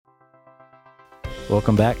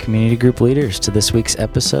Welcome back, community group leaders, to this week's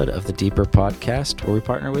episode of the Deeper Podcast, where we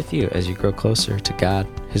partner with you as you grow closer to God,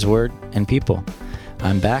 His Word, and people.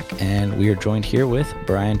 I'm back, and we are joined here with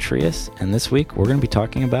Brian Trias, and this week we're going to be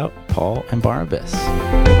talking about Paul and Barnabas.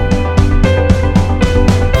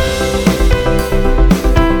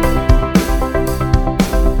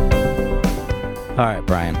 All right,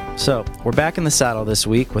 Brian. So we're back in the saddle this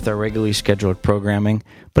week with our regularly scheduled programming,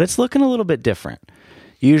 but it's looking a little bit different.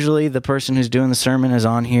 Usually the person who's doing the sermon is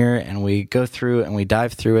on here and we go through and we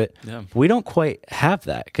dive through it. Yeah. We don't quite have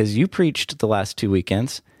that because you preached the last 2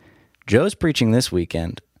 weekends. Joe's preaching this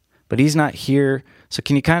weekend, but he's not here. So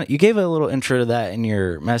can you you gave a little intro to that in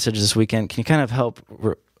your message this weekend. Can you kind of help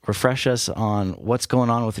refresh us on what's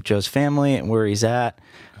going on with Joe's family and where he's at?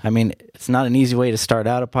 I mean, it's not an easy way to start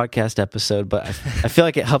out a podcast episode, but I feel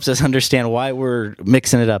like it helps us understand why we're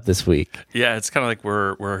mixing it up this week. Yeah, it's kind of like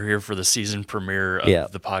we're here for the season premiere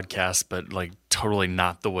of the podcast, but like totally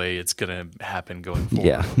not the way it's going to happen going forward.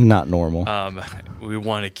 Yeah, not normal. We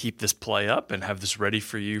want to keep this play up and have this ready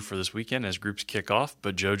for you for this weekend as groups kick off,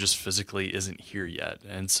 but Joe just physically isn't here yet.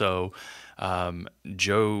 And so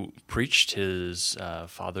Joe preached his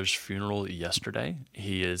father's funeral yesterday.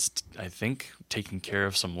 He is, I think, taking care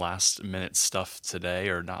of some last-minute stuff today,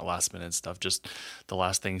 or not last-minute stuff, just the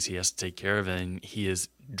last things he has to take care of, and he is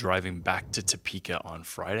driving back to Topeka on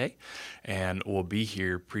Friday, and will be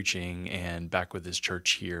here preaching and back with his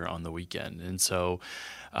church here on the weekend. And so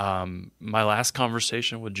my last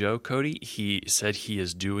conversation with Joe, Cody, he said he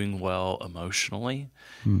is doing well emotionally.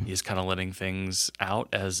 He's kind of letting things out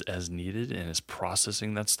as needed and is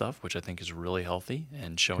processing that stuff, which I think is really healthy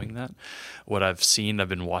and showing that. What I've seen, I've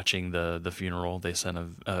been watching the funeral. They sent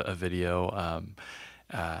a video.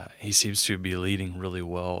 He seems to be leading really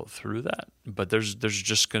well through that, but there's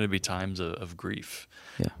just going to be times of grief.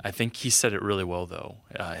 Yeah. I think he said it really well, though.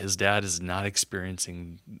 His dad is not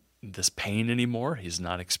experiencing this pain anymore. He's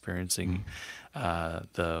not experiencing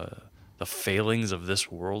the failings of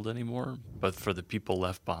this world anymore, but for the people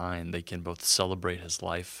left behind, they can both celebrate his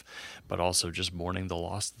life, but also just mourning the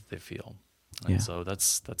loss that they feel. And so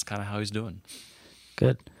that's kind of how he's doing.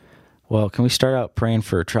 Good. Well, can we start out praying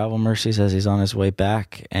for travel mercies as he's on his way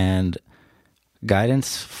back and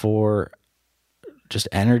guidance for just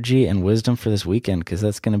energy and wisdom for this weekend, because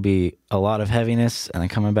that's going to be a lot of heaviness and then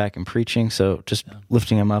coming back and preaching. So just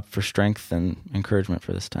lifting him up for strength and encouragement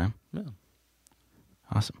for this time. Yeah.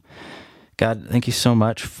 Awesome. God, thank you so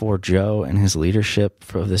much for Joe and his leadership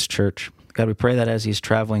for this church. God, we pray that as he's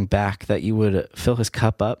traveling back, that you would fill his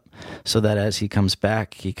cup up so that as he comes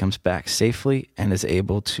back safely and is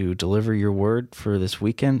able to deliver your word for this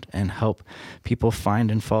weekend and help people find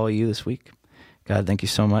and follow you this week. God, thank you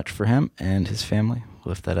so much for him and his family.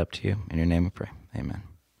 We'll lift that up to you. In your name we pray. Amen.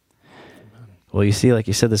 Well, you see, like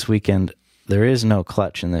you said this weekend, there is no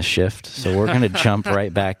clutch in this shift, so we're going to jump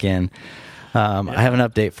right back in. I have an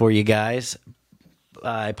update for you guys.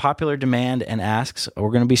 Popular demand and asks, we're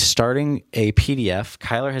going to be starting a PDF.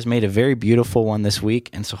 Kyler has made a very beautiful one this week,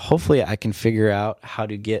 and so hopefully I can figure out how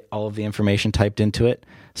to get all of the information typed into it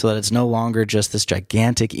so that it's no longer just this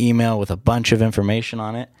gigantic email with a bunch of information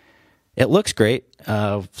on it. It looks great.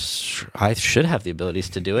 I should have the abilities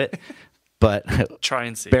to do it, but try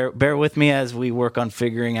and see. Bear with me as we work on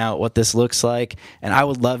figuring out what this looks like, and I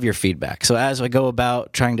would love your feedback. So as I go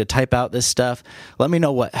about trying to type out this stuff, let me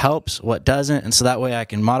know what helps, what doesn't, and so that way I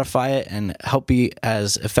can modify it and help be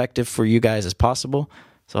as effective for you guys as possible.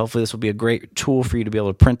 So hopefully this will be a great tool for you to be able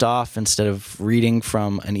to print off instead of reading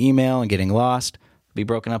from an email and getting lost. It'll be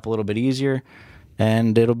broken up a little bit easier.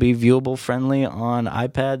 And it'll be viewable friendly on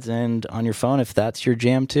iPads and on your phone if that's your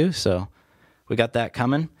jam too. So we got that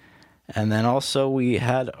coming. And then also we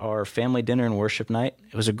had our family dinner and worship night.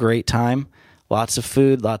 It was a great time. Lots of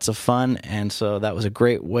food, lots of fun. And so that was a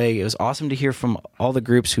great way. It was awesome to hear from all the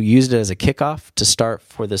groups who used it as a kickoff to start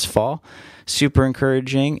for this fall. Super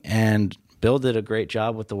encouraging. And Bill did a great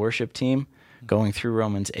job with the worship team going through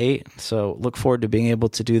Romans 8. So look forward to being able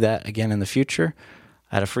to do that again in the future.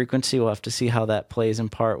 At a frequency, we'll have to see how that plays in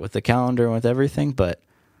part with the calendar and with everything, but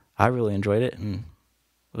I really enjoyed it, and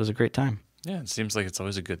it was a great time. Yeah, it seems like it's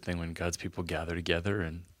always a good thing when God's people gather together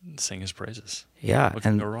and sing his praises. Yeah. What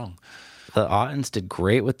can go wrong? The Ottens did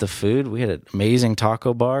great with the food. We had an amazing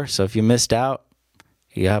taco bar, so if you missed out,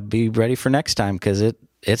 be ready for next time, because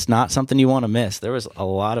it's not something you want to miss. There was a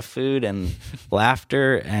lot of food and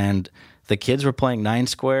laughter, and the kids were playing 9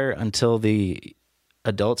 Square until the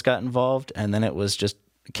adults got involved, and then it was just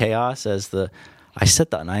chaos as I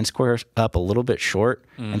set that 9 Square up a little bit short,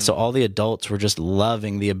 and so all the adults were just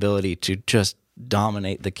loving the ability to just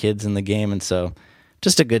dominate the kids in the game, and so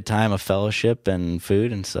just a good time of fellowship and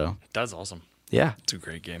food, and so that's awesome. Yeah. It's a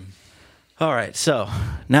great game. All right, so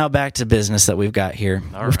now back to business that we've got here.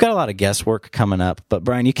 We've got a lot of guesswork coming up, but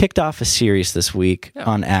Brian, you kicked off a series this week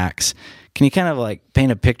on Acts. Can you kind of like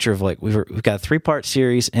paint a picture of like we've got a 3-part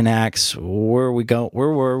series in Acts? Where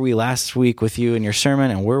were we last week with you and your sermon,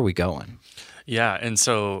 and where are we going? Yeah, and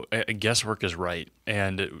so guesswork is right,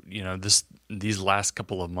 and these last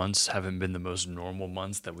couple of months haven't been the most normal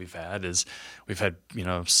months that we've had. We've had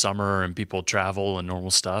summer and people travel and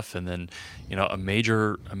normal stuff, and then a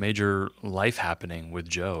major life happening with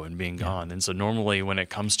Joe and being gone. And so normally when it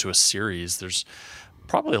comes to a series, there's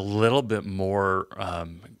probably a little bit more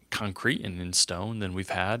concrete and in stone than we've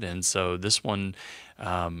had, and so this one.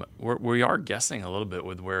 We are guessing a little bit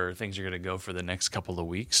with where things are going to go for the next couple of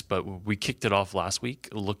weeks, but we kicked it off last week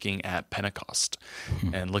looking at Pentecost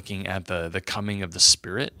and looking at the coming of the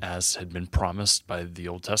Spirit as had been promised by the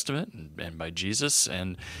Old Testament and by Jesus,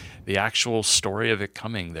 and the actual story of it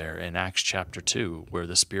coming there in Acts chapter 2, where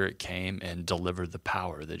the Spirit came and delivered the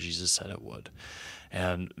power that Jesus said it would.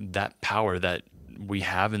 And that power that we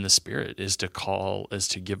have in the Spirit is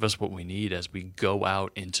to give us what we need as we go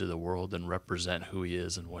out into the world and represent who He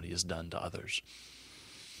is and what He has done to others.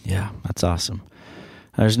 Yeah, that's awesome.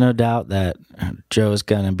 There's no doubt that Joe is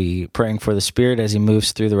going to be praying for the Spirit as he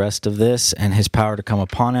moves through the rest of this and His power to come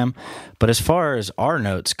upon him. But as far as our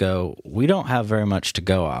notes go, we don't have very much to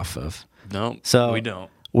go off of. No, we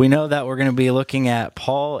don't. We know that we're going to be looking at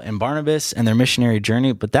Paul and Barnabas and their missionary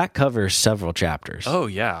journey, but that covers several chapters. Oh,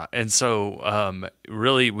 yeah. And so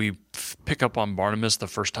really we pick up on Barnabas the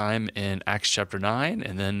first time in Acts chapter 9,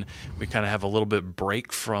 and then we kind of have a little bit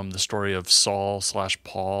break from the story of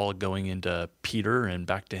Saul/Paul going into Peter and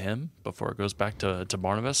back to him before it goes back to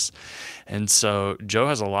Barnabas. And so Joe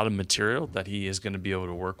has a lot of material that he is going to be able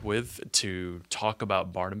to work with to talk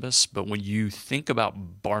about Barnabas. But when you think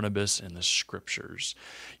about Barnabas in the scriptures,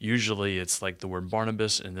 usually it's like the word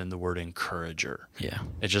Barnabas and then the word encourager. Yeah.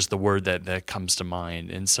 It's just the word that comes to mind.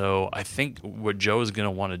 And so I think what Joe is going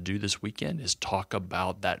to want to do this weekend is talk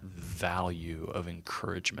about that value of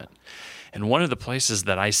encouragement. And one of the places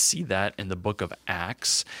that I see that in the book of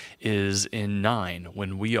Acts is in 9,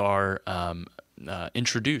 when we are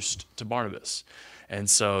introduced to Barnabas. And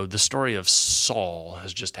so the story of Saul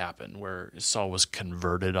has just happened, where Saul was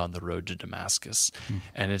converted on the road to Damascus.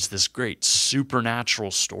 And it's this great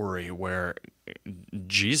supernatural story where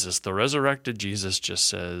Jesus, the resurrected Jesus, just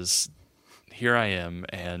says, "Here I am,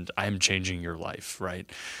 and I'm changing your life," right?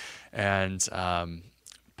 And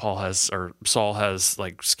Saul has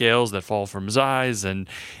like scales that fall from his eyes, and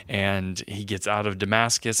he gets out of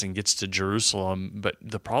Damascus and gets to Jerusalem. But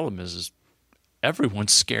the problem is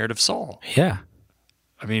everyone's scared of Saul. Yeah.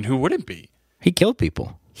 I mean, who wouldn't be? He killed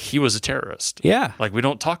people. He was a terrorist. Yeah. Like, we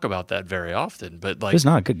don't talk about that very often, but like, He's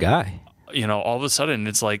not a good guy. All of a sudden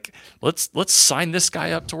it's like, let's sign this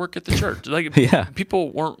guy up to work at the church. Like, Yeah.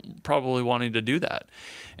 People weren't probably wanting to do that.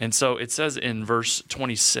 And so it says in verse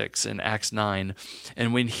 26 in Acts 9,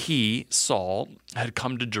 "And when he, Saul, had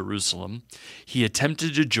come to Jerusalem, he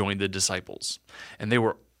attempted to join the disciples, and they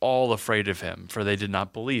were all afraid of him, for they did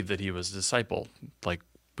not believe that he was a disciple." Like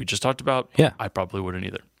we just talked about, Yeah. I probably wouldn't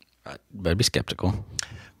either. I'd be skeptical.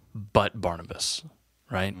 But Barnabas,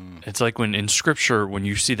 right? It's like when in Scripture, when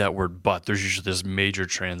you see that word "but," there's usually this major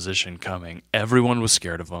transition coming. Everyone was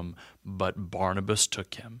scared of him, but Barnabas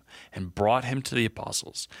took him and brought him to the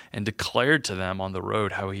apostles and declared to them on the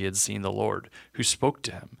road how he had seen the Lord, who spoke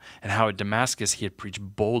to him, and how at Damascus he had preached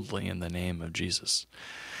boldly in the name of Jesus.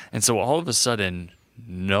 And so all of a sudden,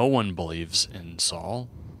 no one believes in Saul,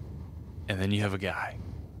 and then you have a guy,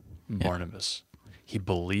 Barnabas. He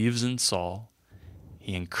believes in Saul.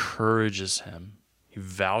 He encourages him. He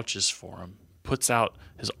vouches for him, puts out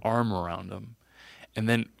his arm around him. And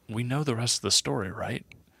then we know the rest of the story, right?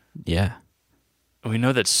 Yeah. We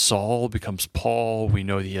know that Saul becomes Paul. We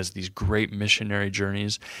know he has these great missionary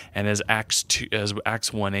journeys. And as Acts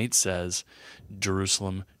 1:8 says,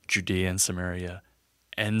 Jerusalem, Judea, and Samaria,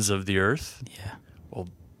 ends of the earth. Yeah. Well,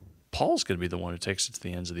 Paul's going to be the one who takes it to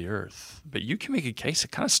the ends of the earth. But you can make a case.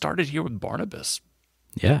 It kind of started here with Barnabas.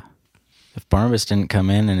 Yeah. If Barnabas didn't come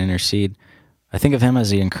in and intercede, I think of him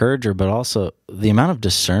as the encourager, but also the amount of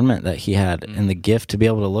discernment that he had and the gift to be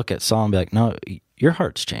able to look at Saul and be like, "No, your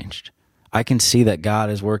heart's changed. I can see that God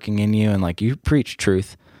is working in you, and like, you preach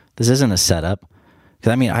truth. This isn't a setup."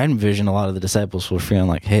 Because I envision a lot of the disciples were feeling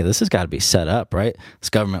like, "Hey, this has got to be set up, right? This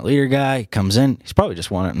government leader guy comes in, he's probably just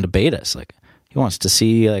wanting to bait us. Like, he wants to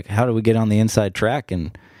see, like, how do we get on the inside track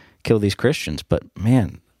and kill these Christians?" But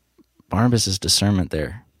man, Barnabas' discernment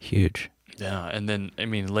there, huge. Yeah, and then I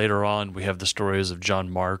mean later on we have the stories of John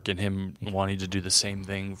Mark and him wanting to do the same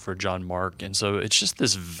thing for John Mark, and so it's just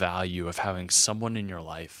this value of having someone in your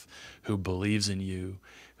life who believes in you,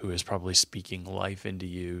 who is probably speaking life into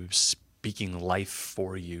you, speaking life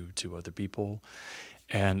for you to other people,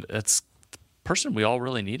 and that's the person we all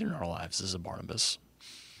really need in our lives is a Barnabas.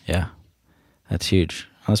 Yeah, that's huge.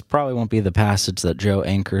 This probably won't be the passage that Joe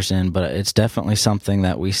anchors in, but it's definitely something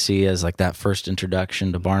that we see as like that first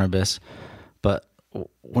introduction to Barnabas. But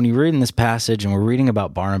when you're reading this passage and we're reading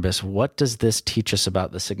about Barnabas, what does this teach us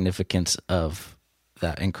about the significance of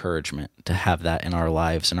that encouragement, to have that in our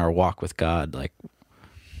lives and our walk with God? Like,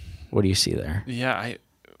 what do you see there? Yeah,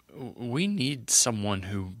 we need someone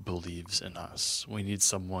who believes in us. We need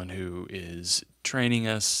someone who is training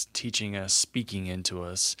us, teaching us, speaking into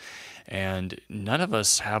us. And none of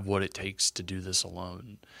us have what it takes to do this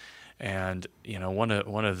alone. And, you know, one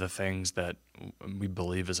of the things that we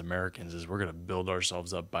believe as Americans is we're going to build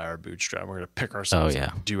ourselves up by our bootstrap. We're going to pick ourselves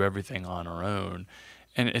up, do everything on our own.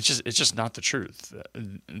 And it's just not the truth.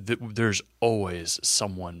 There's always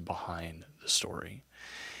someone behind the story.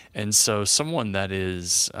 And so someone that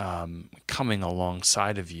is coming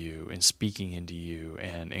alongside of you and speaking into you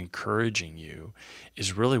and encouraging you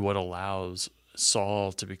is really what allows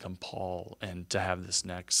Saul to become Paul and to have this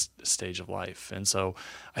next stage of life. And so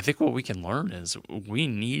I think what we can learn is we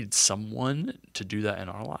need someone to do that in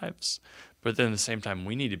our lives, but then at the same time,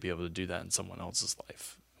 we need to be able to do that in someone else's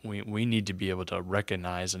life. We need to be able to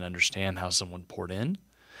recognize and understand how someone poured in,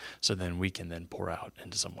 so then we can then pour out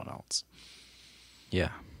into someone else. Yeah.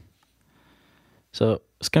 So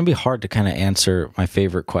it's going to be hard to kind of answer my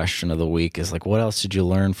favorite question of the week is like, what else did you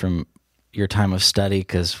learn from your time of study?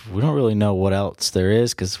 Because we don't really know what else there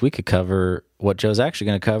is, because we could cover what Joe's actually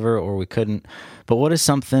going to cover or we couldn't. But what is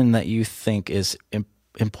something that you think is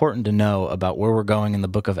important to know about where we're going in the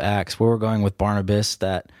book of Acts, where we're going with Barnabas,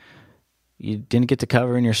 that you didn't get to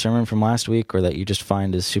cover in your sermon from last week, or that you just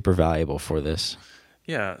find is super valuable for this?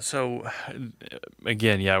 Yeah, so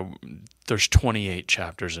again, there's 28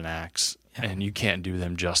 chapters in Acts, and you can't do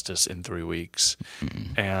them justice in 3 weeks.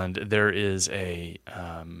 Mm-hmm. And there is a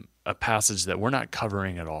passage that we're not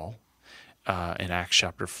covering at all in Acts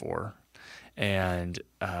chapter 4. And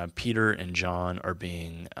Peter and John are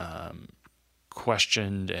being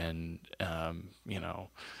questioned and,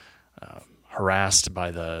 harassed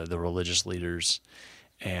by the religious leaders.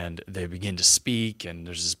 And they begin to speak, and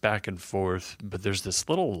there's this back and forth, but there's this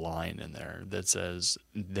little line in there that says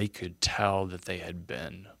they could tell that they had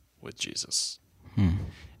been with Jesus.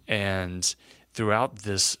 And throughout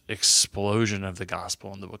this explosion of the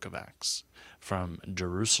gospel in the book of Acts, from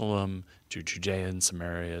Jerusalem to Judea and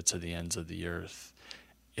Samaria to the ends of the earth,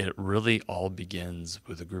 it really all begins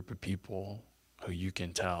with a group of people who you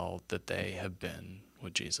can tell that they have been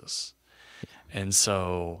with Jesus. And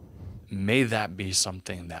so may that be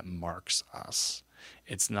something that marks us.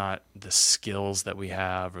 It's not the skills that we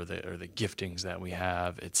have or the giftings that we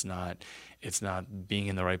have. It's not being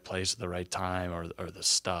in the right place at the right time or the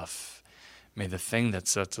stuff. May the thing that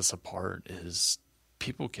sets us apart is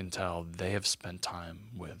people can tell they have spent time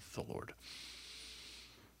with the Lord.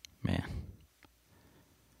 Man,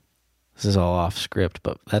 this is all off script,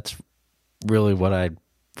 but that's really what I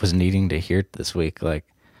was needing to hear this week. Like,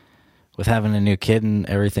 with having a new kid and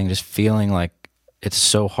everything, just feeling like it's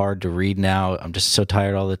so hard to read now. I'm just so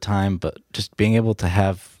tired all the time, but just being able to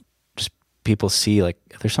have just people see like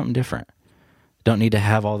there's something different. Don't need to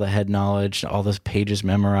have all the head knowledge, all those pages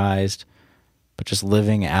memorized, but just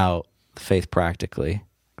living out the faith practically.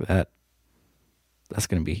 That's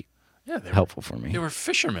going to be helpful for me. They were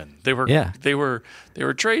fishermen. They were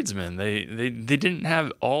tradesmen. They didn't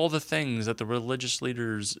have all the things that the religious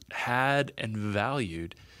leaders had and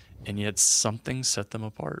valued. And yet something set them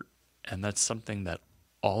apart. And that's something that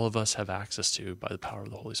all of us have access to by the power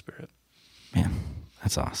of the Holy Spirit. Man,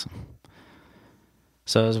 that's awesome.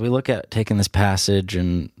 So as we look at taking this passage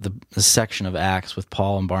and the section of Acts with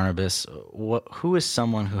Paul and Barnabas, who is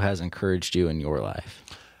someone who has encouraged you in your life?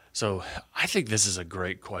 So I think this is a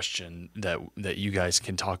great question that you guys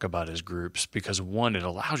can talk about as groups, because one, it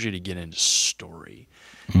allows you to get into story.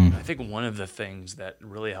 I think one of the things that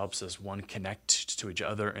really helps us, one, connect to each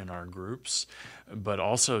other in our groups, but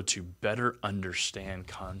also to better understand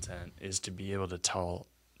content, is to be able to tell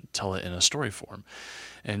it in a story form.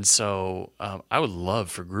 And so I would love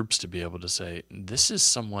for groups to be able to say, this is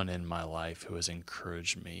someone in my life who has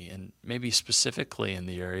encouraged me, and maybe specifically in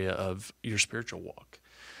the area of your spiritual walk.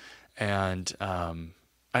 And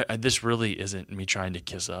this really isn't me trying to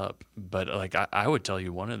kiss up, but like I would tell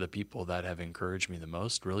you, one of the people that have encouraged me the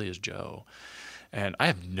most really is Joe. And I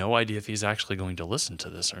have no idea if he's actually going to listen to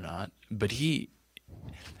this or not, but he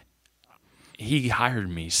hired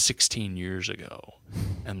me 16 years ago.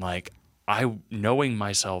 And like, knowing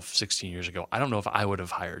myself 16 years ago, I don't know if I would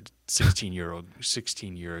have hired 16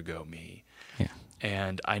 year ago me. Yeah.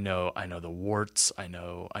 And I know the warts, I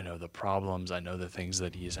know the problems, I know the things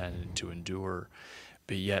that he has had to endure,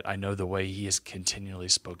 but yet I know the way he has continually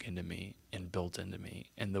spoken to me and built into me,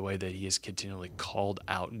 and the way that he has continually called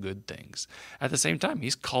out good things. At the same time,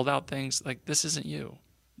 he's called out things like, this isn't you.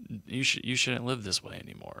 You shouldn't live this way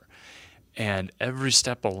anymore. And every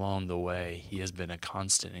step along the way, he has been a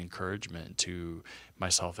constant encouragement to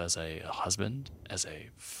myself as a husband, as a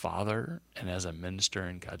father, and as a minister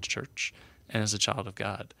in God's church, and as a child of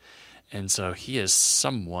God. And so he is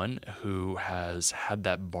someone who has had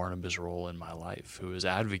that Barnabas role in my life, who has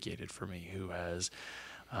advocated for me, who has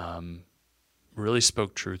really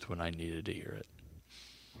spoke truth when I needed to hear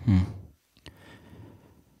it.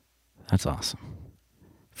 That's awesome.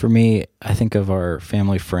 For me, I think of our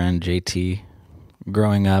family friend, JT.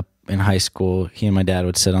 Growing up in high school, he and my dad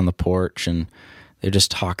would sit on the porch and they'd just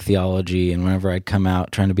talk theology. And whenever I'd come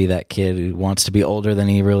out trying to be that kid who wants to be older than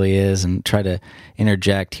he really is and try to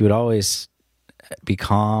interject, he would always be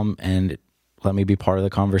calm and let me be part of the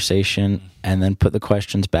conversation and then put the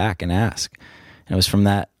questions back and ask. And it was from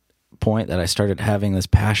that point that I started having this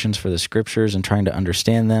passions for the scriptures and trying to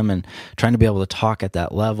understand them and trying to be able to talk at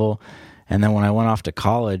that level. And then when I went off to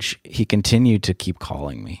college, he continued to keep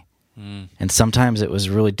calling me. And sometimes it was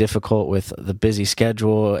really difficult with the busy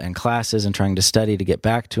schedule and classes and trying to study to get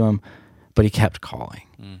back to him, but he kept calling.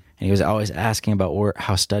 And he was always asking about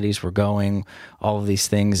how studies were going, all of these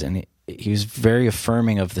things, and he was very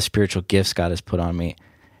affirming of the spiritual gifts God has put on me.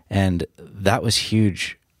 And that was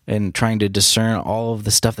huge in trying to discern all of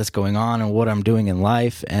the stuff that's going on and what I'm doing in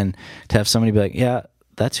life, and to have somebody be like, yeah,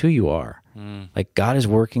 that's who you are. Like, God is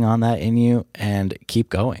working on that in you, and keep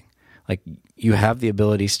going. Like, you have the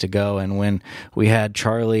abilities to go. And when we had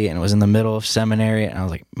Charlie and it was in the middle of seminary, and I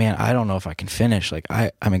was like, man, I don't know if I can finish. Like,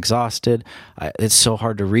 I'm exhausted. It's so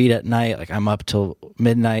hard to read at night. Like, I'm up till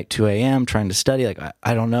midnight, 2 a.m. trying to study. Like,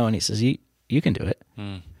 I don't know. And he says, you can do it.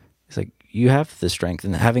 He's like, you have the strength.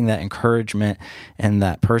 And having that encouragement and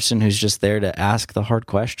that person who's just there to ask the hard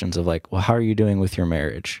questions of like, well, how are you doing with your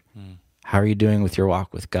marriage? How are you doing with your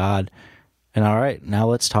walk with God? And all right, now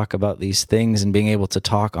let's talk about these things, and being able to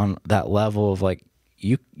talk on that level of like,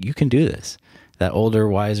 you can do this. That older,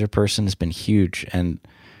 wiser person has been huge. And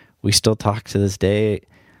we still talk to this day,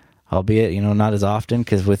 albeit, not as often,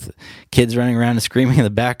 because with kids running around and screaming in the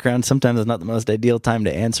background, sometimes it's not the most ideal time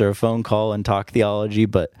to answer a phone call and talk theology,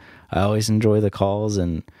 but I always enjoy the calls,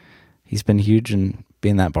 and he's been huge in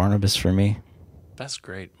being that Barnabas for me. That's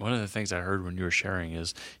great. One of the things I heard when you were sharing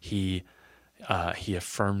is he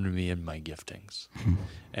affirmed me in my giftings.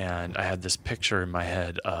 And I had this picture in my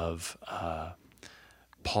head of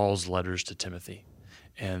Paul's letters to Timothy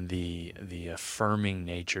and the affirming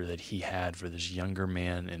nature that he had for this younger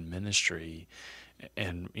man in ministry.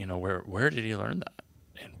 And, where did he learn that?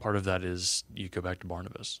 And part of that is you go back to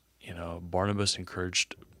Barnabas. Barnabas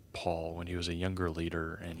encouraged Paul when he was a younger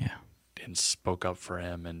leader and spoke up for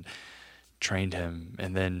him and trained him.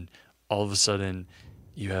 And then all of a sudden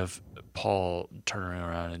you have Paul turning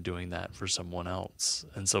around and doing that for someone else.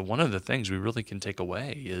 And so one of the things we really can take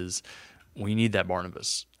away is we need that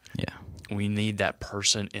Barnabas. Yeah. We need that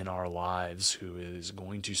person in our lives who is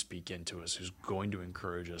going to speak into us, who's going to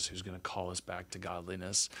encourage us, who's going to call us back to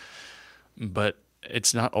godliness. But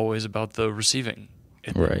it's not always about the receiving.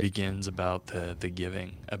 It begins about the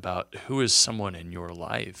giving, about who is someone in your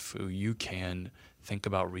life who you can think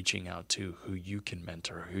about reaching out to, who you can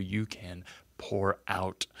mentor, who you can pour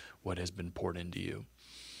out what has been poured into you.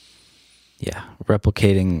 Yeah,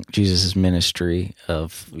 replicating Jesus' ministry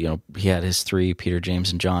of, he had his 3, Peter,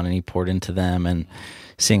 James, and John, and he poured into them, and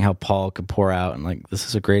seeing how Paul could pour out. And like, this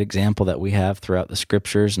is a great example that we have throughout the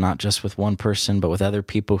scriptures, not just with one person, but with other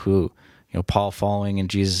people who, Paul following in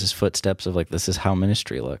Jesus' footsteps of like, this is how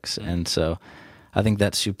ministry looks. And so I think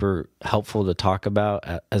that's super helpful to talk about,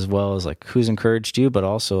 as well as like who's encouraged you, but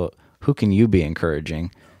also who can you be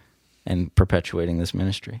encouraging and perpetuating this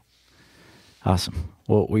ministry. Awesome.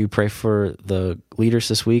 Well, will you pray for the leaders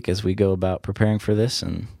this week as we go about preparing for this?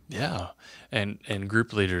 And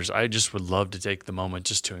group leaders, I just would love to take the moment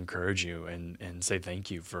just to encourage you and say thank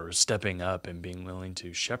you for stepping up and being willing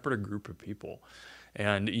to shepherd a group of people.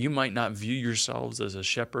 And you might not view yourselves as a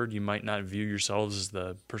shepherd. You might not view yourselves as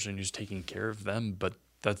the person who's taking care of them, but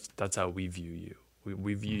that's how we view you.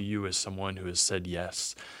 We view you as someone who has said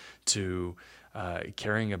yes to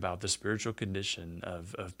caring about the spiritual condition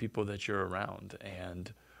of people that you're around,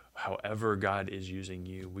 and however God is using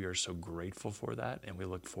you, we are so grateful for that, and we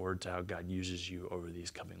look forward to how God uses you over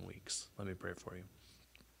these coming weeks. Let me pray for you.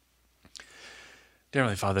 Dear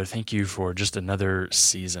Heavenly Father, thank you for just another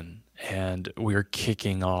season, and we're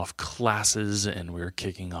kicking off classes, and we're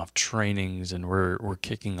kicking off trainings, and we're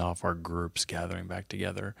kicking off our groups gathering back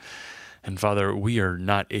together. And Father, we are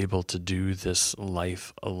not able to do this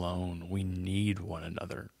life alone. We need one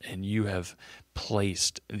another. And you have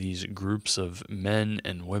placed these groups of men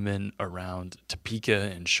and women around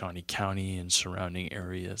Topeka and Shawnee County and surrounding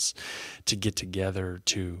areas to get together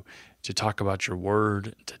to talk about your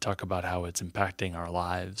word, to talk about how it's impacting our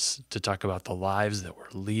lives, to talk about the lives that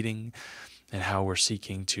we're leading and how we're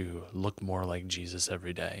seeking to look more like Jesus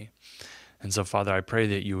every day. And so, Father, I pray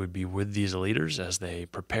that you would be with these leaders as they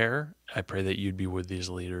prepare. I pray that you'd be with these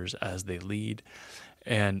leaders as they lead.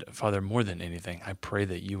 And, Father, more than anything, I pray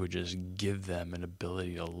that you would just give them an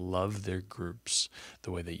ability to love their groups the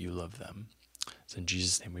way that you love them. It's in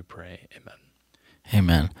Jesus' name we pray. Amen.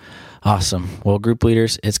 Amen. Awesome. Well, group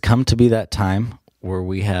leaders, it's come to be that time where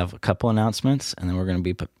we have a couple announcements, and then we're going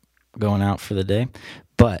to be going out for the day.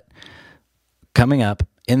 But coming up,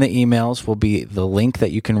 in the emails will be the link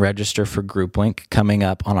that you can register for Group Link coming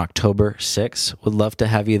up on October 6th. Would love to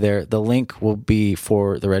have you there. The link will be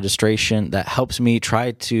for the registration that helps me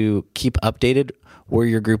try to keep updated where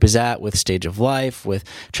your group is at with stage of life, with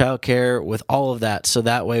childcare, with all of that. So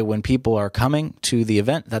that way when people are coming to the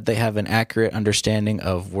event, that they have an accurate understanding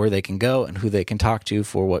of where they can go and who they can talk to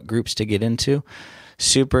for what groups to get into.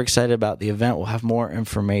 Super excited about the event. We'll have more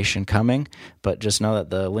information coming, but just know that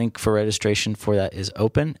the link for registration for that is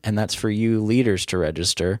open, and that's for you leaders to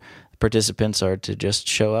register. Participants are to just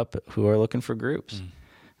show up who are looking for groups.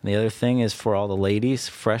 And the other thing is for all the ladies,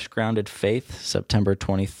 Fresh Grounded Faith, September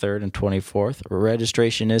 23rd and 24th.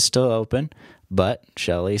 Registration is still open, but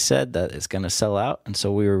Shelly said that it's going to sell out, and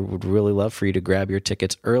so we would really love for you to grab your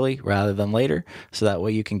tickets early rather than later, so that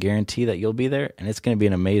way you can guarantee that you'll be there, and it's going to be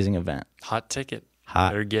an amazing event. Hot ticket.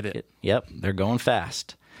 Hot. Better get it. Yep, they're going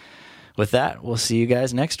fast. With that, we'll see you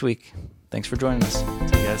guys next week. Thanks for joining us.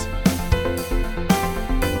 See you guys.